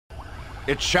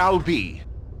it shall be.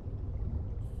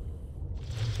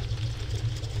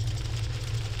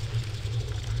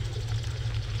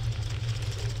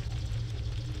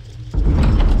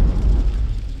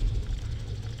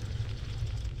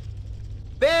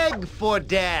 Beg for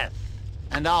death,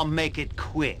 and I'll make it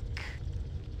quick.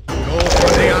 Go for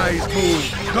the eyes,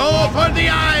 Moon! Go for the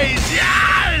eyes!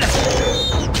 Yeah!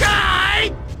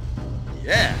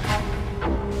 Yeah!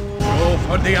 Go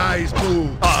for the eyes,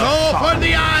 Moon! Go for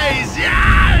the eyes!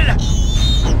 Yeah!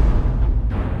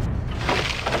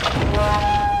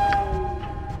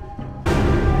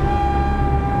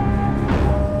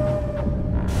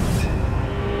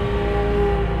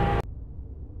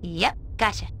 Yep,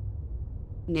 gotcha.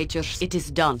 Nature, it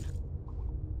is done.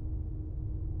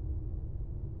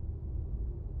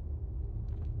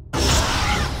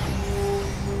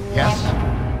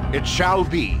 Yes, it shall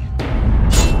be.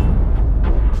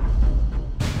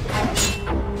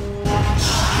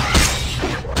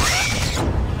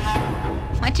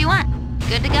 What do you want?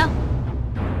 Good to go?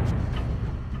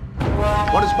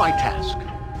 What is my task?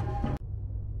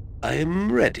 I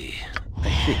am ready, I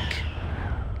think.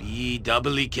 Be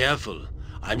doubly careful.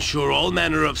 I'm sure all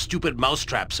manner of stupid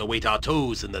mousetraps await our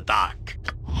toes in the dark.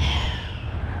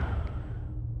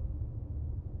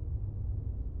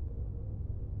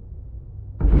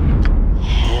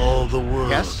 All the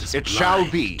world is it shall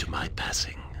blind be. to my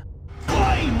passing.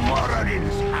 By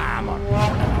Moradin's hammer!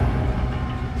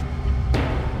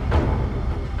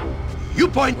 You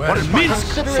point where Minsk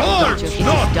swords,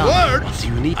 not words! What do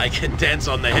you need? I can dance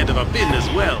on the head of a pin as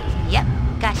well. Yep,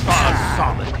 gotcha. A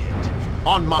solid hit.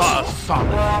 On my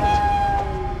solid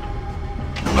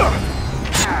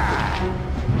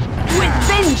With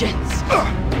vengeance!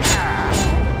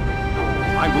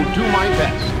 I will do my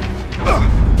best.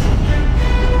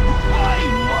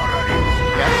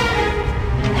 Yes,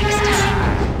 Next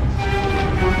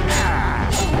time.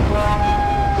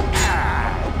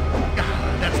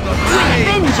 That's not With right!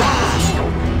 vengeance!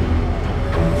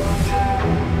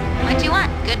 What do you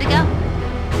want? Good to go?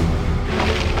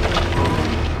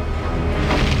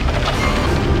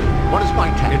 what is my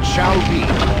task? It shall be.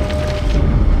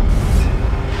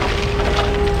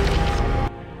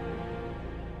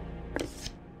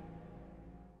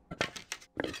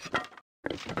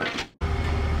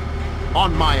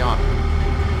 On my honor.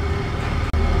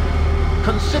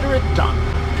 Consider it done.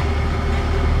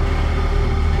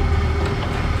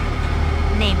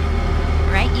 Name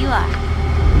it. Right you are.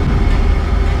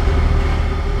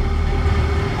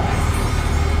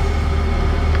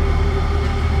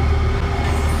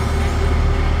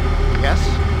 Yes,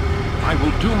 I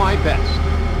will do my best.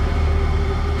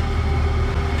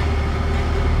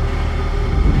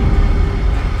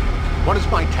 What is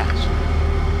my task?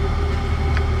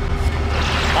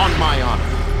 On my honor.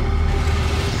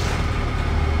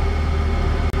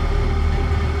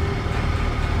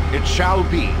 It shall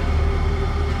be.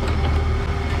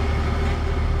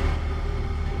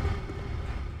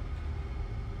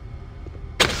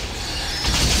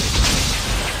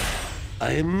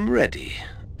 I am ready,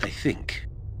 I think.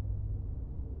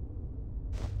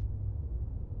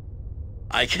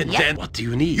 I can Yep. dance. What do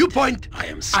you need? You point, I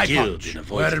am I skilled punch. in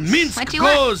avoidance. Where Minsk What do you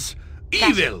want? goes,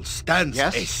 evil stands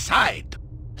Yes? aside.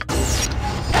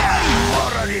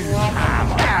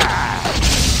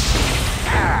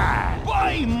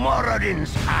 By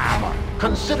Moradin's hammer!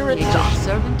 Consider it Nature's done.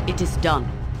 servant, it is done.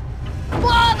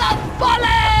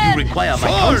 You require my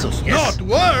Swords, counsel, yes? not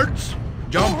words!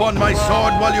 Jump on my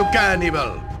sword while you can,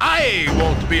 evil. I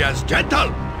won't be as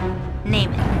gentle.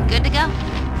 Name it. Good to go?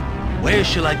 Where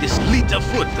shall I fleet of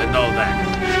foot and all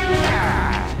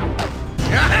that?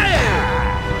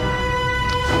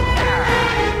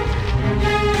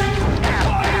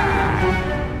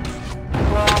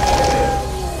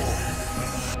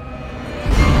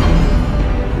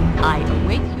 I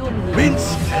await your news.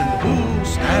 Minsk and who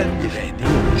stand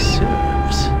ready?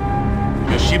 Serves.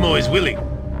 Yoshimo is willing.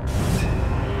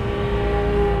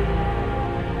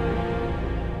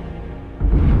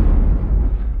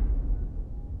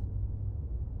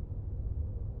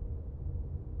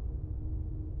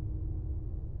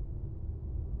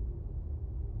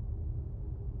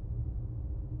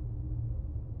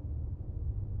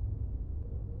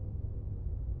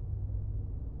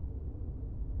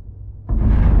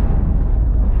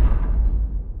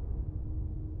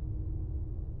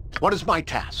 What is my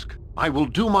task? I will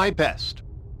do my best.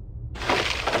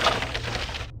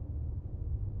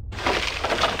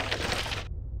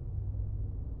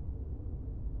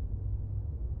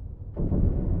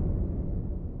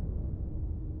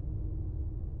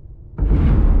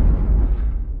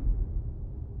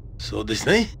 So this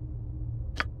night?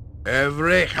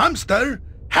 Every hamster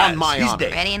On my He's honor.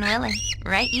 dead. Ready and willing.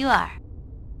 Right you are.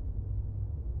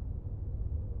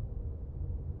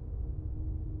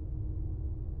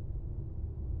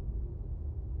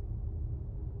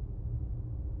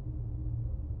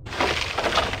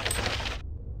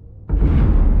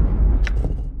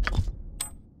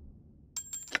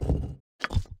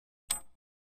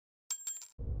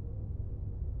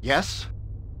 Yes?